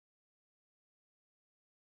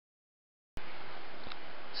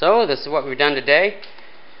So this is what we've done today.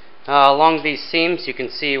 Along these seams you can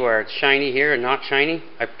see where it's shiny here and not shiny.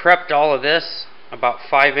 I prepped all of this about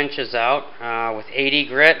 5 inches out with 80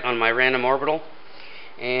 grit on my random orbital,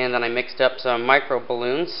 and then I mixed up some micro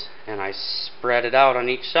balloons and I spread it out on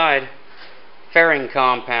each side. Fairing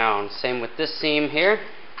compound. Same with this seam here.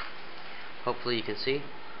 Hopefully you can see.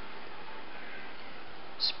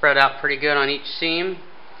 Spread out pretty good on each seam,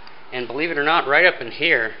 and believe it or not, right up in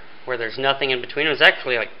here where there's nothing in between, it was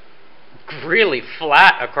actually like really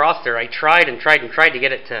flat across there. I tried and tried and tried to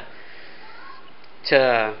get it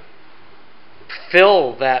to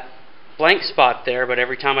fill that blank spot there, but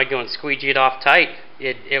every time I'd go and squeegee it off tight,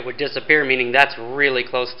 it would disappear, meaning that's really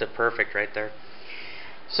close to perfect right there.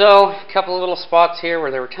 So a couple of little spots here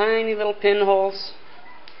where there were tiny little pinholes,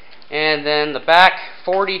 and then the back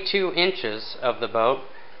 42 inches of the boat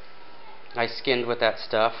I skinned with that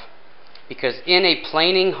stuff, because in a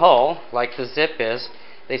planing hull like the Zip is,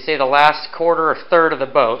 they say the last quarter or third of the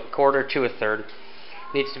boat, quarter to a third,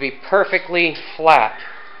 needs to be perfectly flat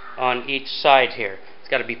on each side here. It's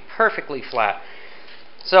got to be perfectly flat.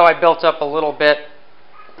 So I built up a little bit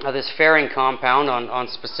of this fairing compound on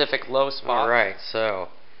specific low spots. Alright, so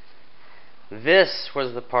this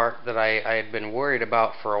was the part that I had been worried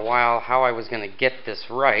about for a while, how I was going to get this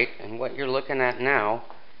right. And what you're looking at now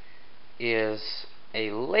is a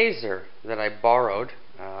laser that I borrowed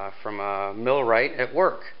from a millwright at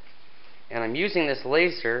work. And I'm using this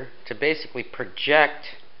laser to basically project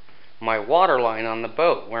my water line on the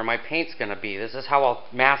boat where my paint's going to be. This is how I'll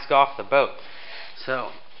mask off the boat.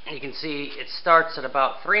 So you can see it starts at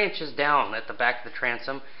about 3 inches down at the back of the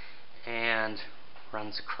transom and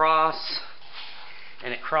runs across,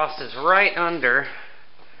 and it crosses right under,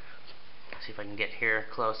 let's see if I can get here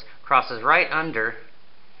close, crosses right under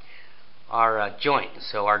our joint,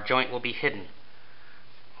 so our joint will be hidden.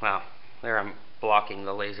 Well, there I'm blocking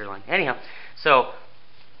the laser line. Anyhow, so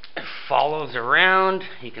it follows around.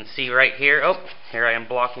 You can see right here, oh, here I am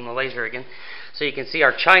blocking the laser again. So you can see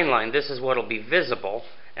our chine line, this is what will be visible,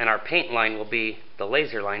 and our paint line will be the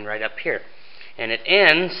laser line right up here. And it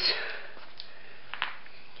ends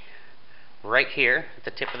right here at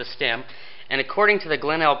the tip of the stem, and according to the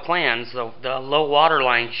Glen-L plans, the low water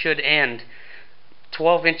line should end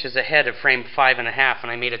 12 inches ahead of frame 5.5, and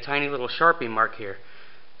I made a tiny little Sharpie mark here.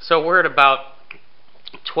 So we're at about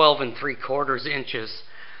 12 3/4 inches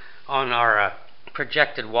on our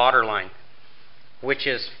projected water line, which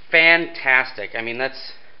is fantastic. I mean,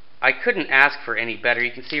 I couldn't ask for any better.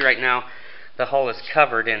 You can see right now the hull is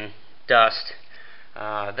covered in dust.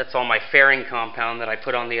 That's all my fairing compound that I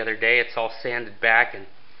put on the other day. It's all sanded back, and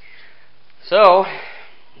so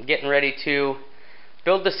I'm getting ready to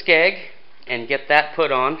build the skeg and get that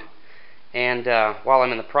put on. And while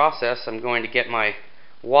I'm in the process, I'm going to get my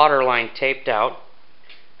water line taped out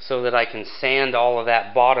so that I can sand all of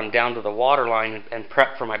that bottom down to the water line and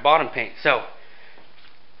prep for my bottom paint. So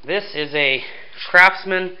this is a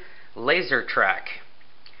Craftsman laser track,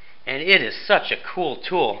 and it is such a cool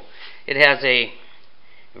tool. It has a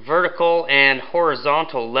vertical and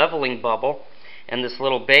horizontal leveling bubble and this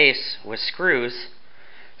little base with screws.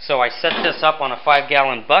 So I set this up on a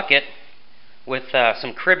 5-gallon bucket with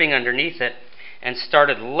some cribbing underneath it and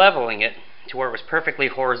started leveling it to where it was perfectly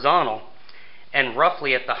horizontal and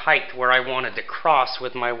roughly at the height where I wanted to cross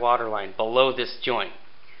with my water line below this joint.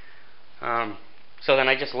 So then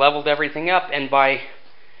I just leveled everything up, and by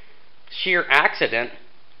sheer accident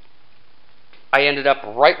I ended up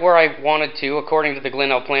right where I wanted to, according to the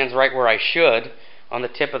Glen-L plans, right where I should, on the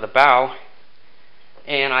tip of the bow.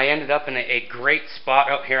 And I ended up in a great spot.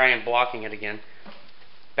 Oh, here I am blocking it again.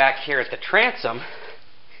 Back here at the transom,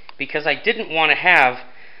 because I didn't want to have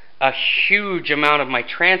a huge amount of my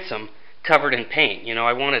transom covered in paint. You know,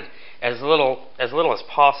 I wanted as little as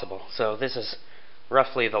possible. So this is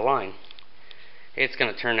roughly the line. It's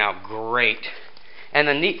going to turn out great. And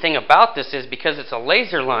the neat thing about this is, because it's a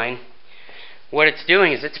laser line, what it's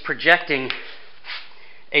doing is it's projecting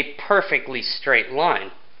a perfectly straight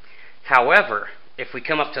line. However, if we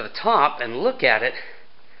come up to the top and look at it,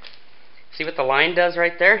 see what the line does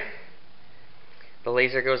right there? The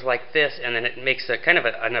laser goes like this, and then it makes a kind of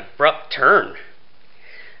an abrupt turn.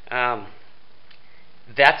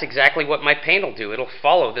 That's exactly what my paint will do. It'll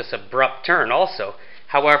follow this abrupt turn also.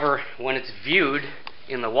 However, when it's viewed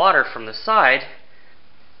in the water from the side,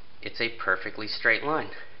 it's a perfectly straight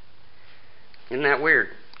line. Isn't that weird?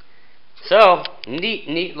 So,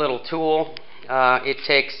 neat little tool. It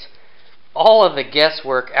takes all of the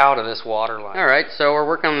guesswork out of this water line. Alright, so we're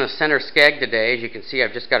working on the center skeg today. As you can see,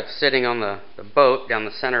 I've just got it sitting on the boat down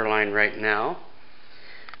the center line right now.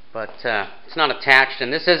 but it's not attached,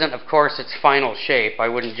 and this isn't, of course, its final shape. I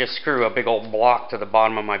wouldn't just screw a big old block to the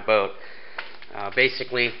bottom of my boat.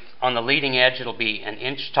 Basically, on the leading edge, it'll be 1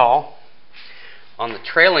 inch tall. On the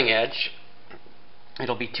trailing edge,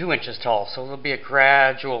 it'll be 2 inches tall, so there'll be a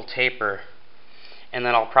gradual taper. And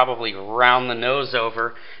then I'll probably round the nose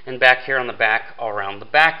over, and back here on the back, I'll round the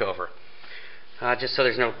back over. Just so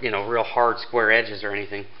there's no, real hard square edges or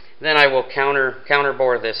anything. Then I will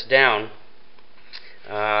counterbore this down.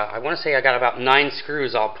 I want to say I got about 9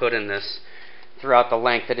 screws I'll put in this throughout the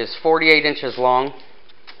length. It is 48 inches long,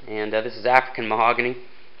 and this is African mahogany,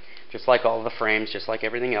 just like all the frames, just like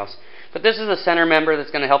everything else. But this is the center member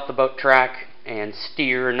that's going to help the boat track and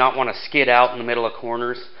steer and not want to skid out in the middle of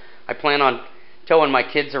corners. I plan on towing my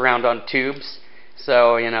kids around on tubes,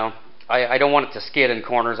 so, I don't want it to skid in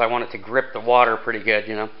corners. I want it to grip the water pretty good,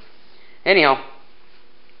 Anyhow,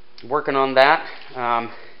 working on that.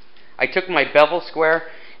 I took my bevel square,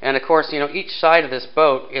 and of course, each side of this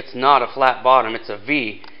boat, it's not a flat bottom, it's a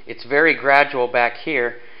V. It's very gradual back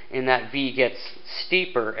here, and that V gets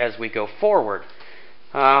steeper as we go forward.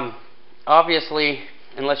 Obviously,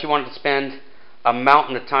 unless you wanted to spend a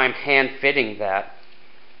mountain of time hand fitting that,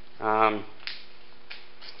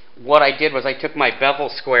 what I did was I took my bevel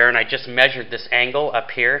square and I just measured this angle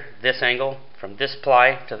up here, this angle, from this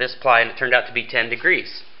ply to this ply, and it turned out to be 10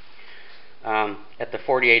 degrees. At the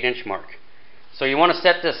 48 inch mark. So you want to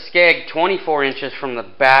set this skeg 24 inches from the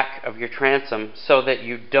back of your transom so that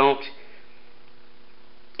you don't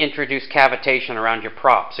introduce cavitation around your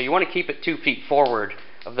prop. So you want to keep it 2 feet forward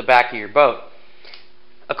of the back of your boat.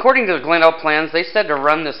 According to the Glen-L plans, they said to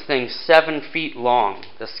run this thing 7 feet long,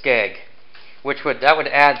 the skeg, that would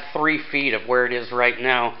add 3 feet of where it is right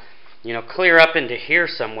now, clear up into here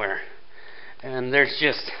somewhere. And there's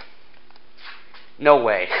just no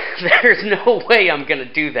way. There's no way I'm going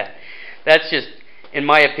to do that. That's just, in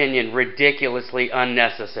my opinion, ridiculously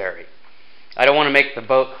unnecessary. I don't want to make the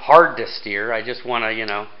boat hard to steer. I just want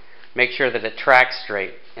to, make sure that it tracks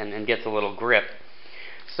straight and gets a little grip.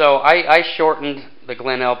 So I shortened the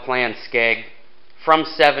Glen-L plan skeg from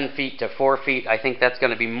 7 feet to 4 feet. I think that's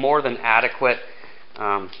going to be more than adequate.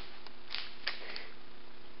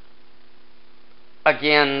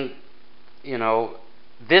 Again,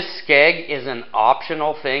 this skeg is an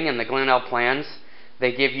optional thing in the Glen-L plans.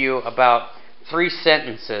 They give you about 3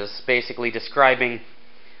 sentences basically describing,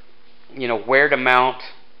 where to mount,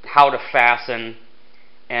 how to fasten,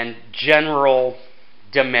 and general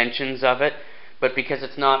dimensions of it. But because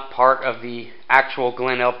it's not part of the actual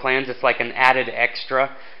Glen-L plans, it's like an added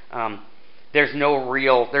extra. There's no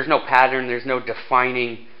pattern, there's no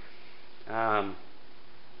defining,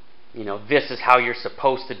 this is how you're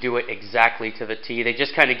supposed to do it exactly to the T. They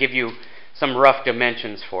just kind of give you some rough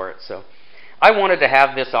dimensions for it. So I wanted to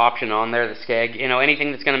have this option on there, the skeg.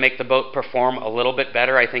 Anything that's going to make the boat perform a little bit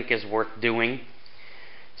better, I think is worth doing.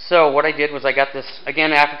 So what I did was I got this,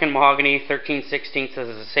 again, African mahogany, 13/16. This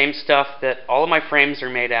is the same stuff that all of my frames are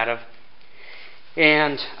made out of.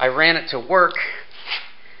 And I ran it to work.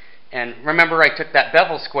 And remember, I took that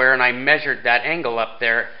bevel square and I measured that angle up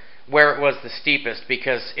there where it was the steepest,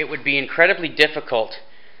 because it would be incredibly difficult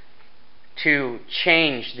to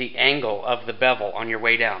change the angle of the bevel on your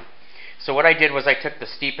way down. So what I did was I took the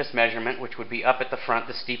steepest measurement, which would be up at the front,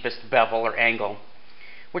 the steepest bevel or angle,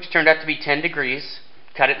 which turned out to be 10 degrees,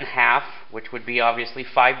 cut it in half, which would be obviously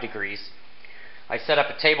 5 degrees. I set up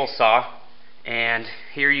a table saw, and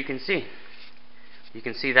here you can see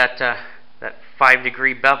that 5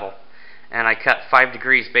 degree bevel, and I cut 5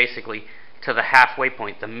 degrees basically to the halfway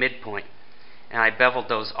point, the midpoint, and I beveled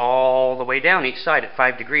those all the way down each side at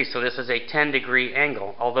 5 degrees. So this is a 10 degree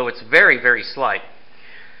angle, although it's very, very slight.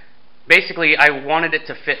 Basically, I wanted it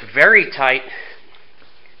to fit very tight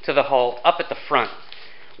to the hull up at the front,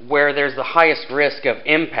 where there's the highest risk of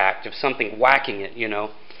impact, of something whacking it,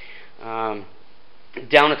 Down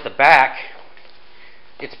at the back,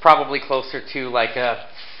 it's probably closer to like a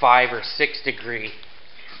 5 or 6 degree,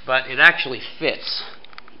 but it actually fits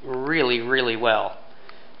really, really well,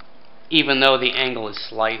 even though the angle is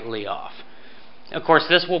slightly off. Of course,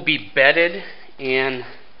 this will be bedded in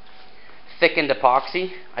thickened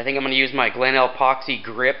epoxy. I think I'm going to use my Glen-L epoxy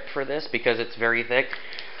grip for this because it's very thick.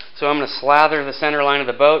 So I'm going to slather the center line of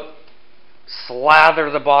the boat, slather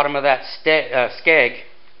the bottom of that skeg.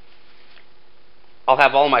 I'll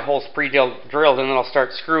have all my holes pre-drilled, and then I'll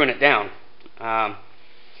start screwing it down.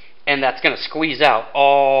 And that's going to squeeze out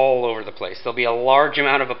all over the place. There'll be a large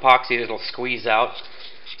amount of epoxy that'll squeeze out.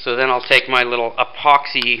 So then I'll take my little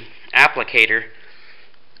epoxy applicator,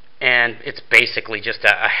 and it's basically just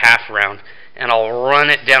a half round, and I'll run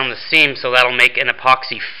it down the seam, so that'll make an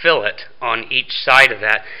epoxy fillet on each side of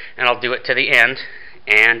that, and I'll do it to the end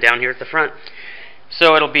and down here at the front.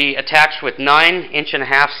 So it'll be attached with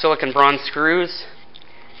 9.5" silicon bronze screws.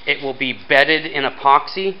 It will be bedded in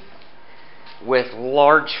epoxy with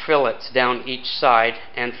large fillets down each side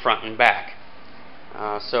and front and back.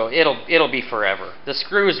 So it'll be forever. The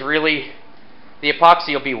screws really, the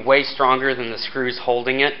epoxy will be way stronger than the screws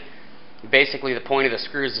holding it. Basically, the point of the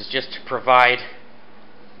screws is just to provide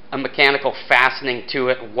a mechanical fastening to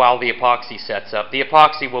it while the epoxy sets up. The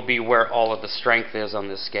epoxy will be where all of the strength is on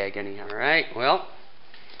this skeg anyhow. Alright, well,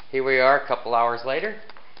 here we are a couple hours later.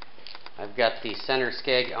 I've got the center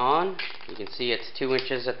skeg on. You can see it's 2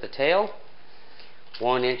 inches at the tail,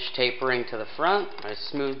 1 inch tapering to the front. I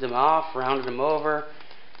smoothed them off, rounded them over,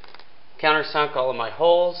 countersunk all of my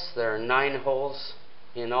holes. There are 9 holes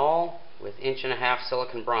in all with 1.5"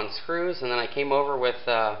 silicon bronze screws, and then I came over with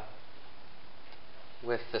the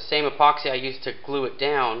same epoxy I used to glue it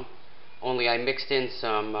down, only I mixed in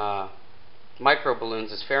some micro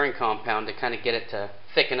balloons as fairing compound to kind of get it to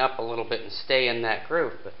thicken up a little bit and stay in that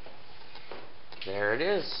groove. But there it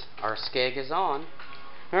is. Our skeg is on.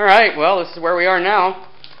 Alright, well, this is where we are now.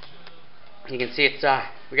 You can see it's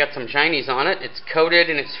we got some shinies on it. It's coated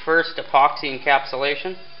in its first epoxy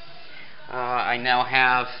encapsulation. I now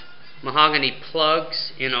have mahogany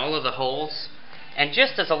plugs in all of the holes. And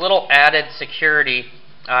just as a little added security,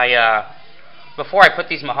 before I put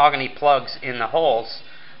these mahogany plugs in the holes,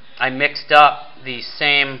 I mixed up the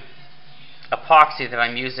same epoxy that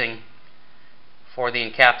I'm using for the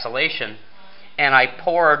encapsulation, and I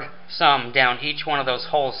poured some down each one of those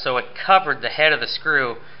holes so it covered the head of the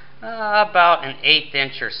screw about an 1/8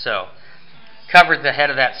 inch or so. Covered the head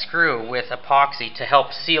of that screw with epoxy to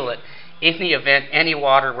help seal it in the event any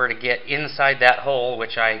water were to get inside that hole,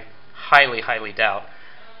 which I highly, highly doubt.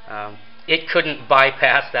 It couldn't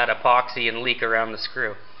bypass that epoxy and leak around the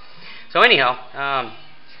screw. So anyhow,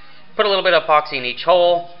 put a little bit of epoxy in each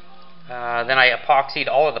hole. Then I epoxied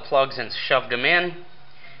all of the plugs and shoved them in.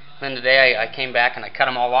 Then today I came back and I cut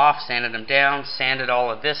them all off, sanded them down, sanded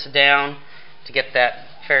all of this down to get that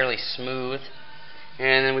fairly smooth.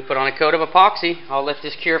 And then we put on a coat of epoxy. I'll let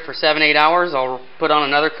this cure for 7-8 hours. I'll put on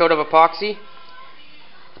another coat of epoxy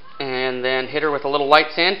and then hit her with a little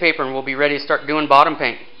light sandpaper, and we'll be ready to start doing bottom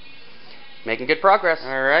paint. Making good progress.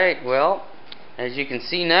 Alright, well, as you can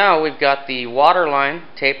see now, we've got the water line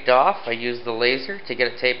taped off. I used the laser to get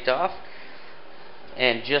it taped off.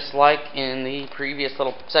 And just like in the previous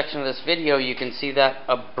little section of this video, you can see that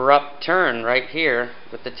abrupt turn right here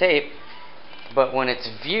with the tape. But when it's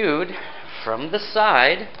viewed from the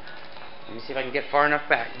side, let me see if I can get far enough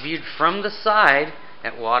back, viewed from the side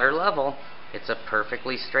at water level, it's a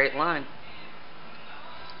perfectly straight line.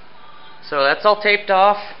 So that's all taped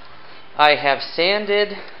off. I have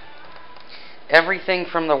sanded everything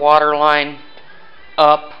from the water line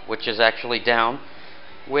up, which is actually down,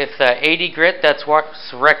 with 80 grit. That's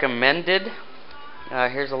what's recommended.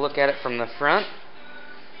 Here's a look at it from the front.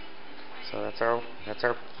 So that's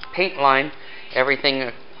our paint line.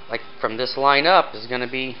 Everything like from this line up is going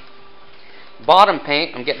to be bottom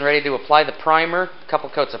paint. I'm getting ready to apply the primer, a couple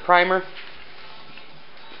coats of primer.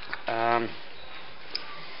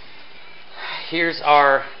 Here's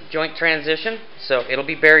our joint transition, so it'll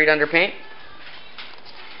be buried under paint.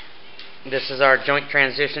 This is our joint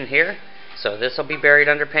transition here, so this will be buried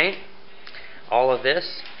under paint. All of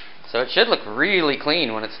this, so it should look really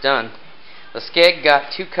clean when it's done. The skeg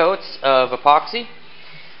got 2 coats of epoxy,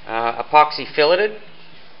 epoxy filleted,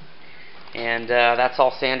 and that's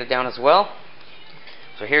all sanded down as well.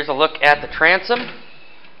 So here's a look at the transom.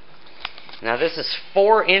 Now this is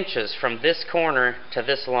 4 inches from this corner to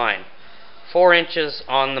this line. 4 inches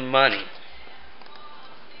on the money.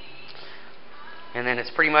 And then it's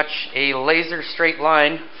pretty much a laser straight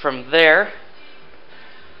line from there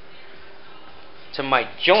to my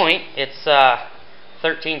joint. It's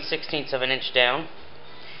 13/16 of an inch down.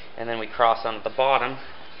 And then we cross onto the bottom.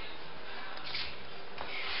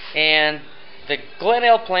 And the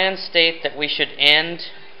Glen-L plans state that we should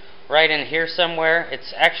end right in here somewhere.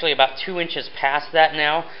 It's actually about 2 inches past that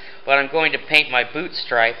now, but I'm going to paint my boot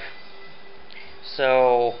stripe.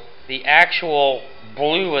 So the actual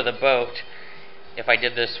blue of the boat, if I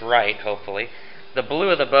did this right, hopefully, the blue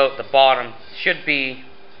of the boat, the bottom, should be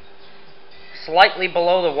slightly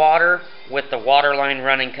below the water with the water line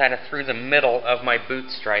running kind of through the middle of my boot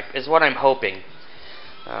stripe, is what I'm hoping.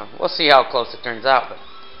 We'll see how close it turns out, but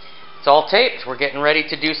it's all taped. We're getting ready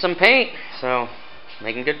to do some paint, so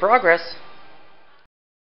making good progress.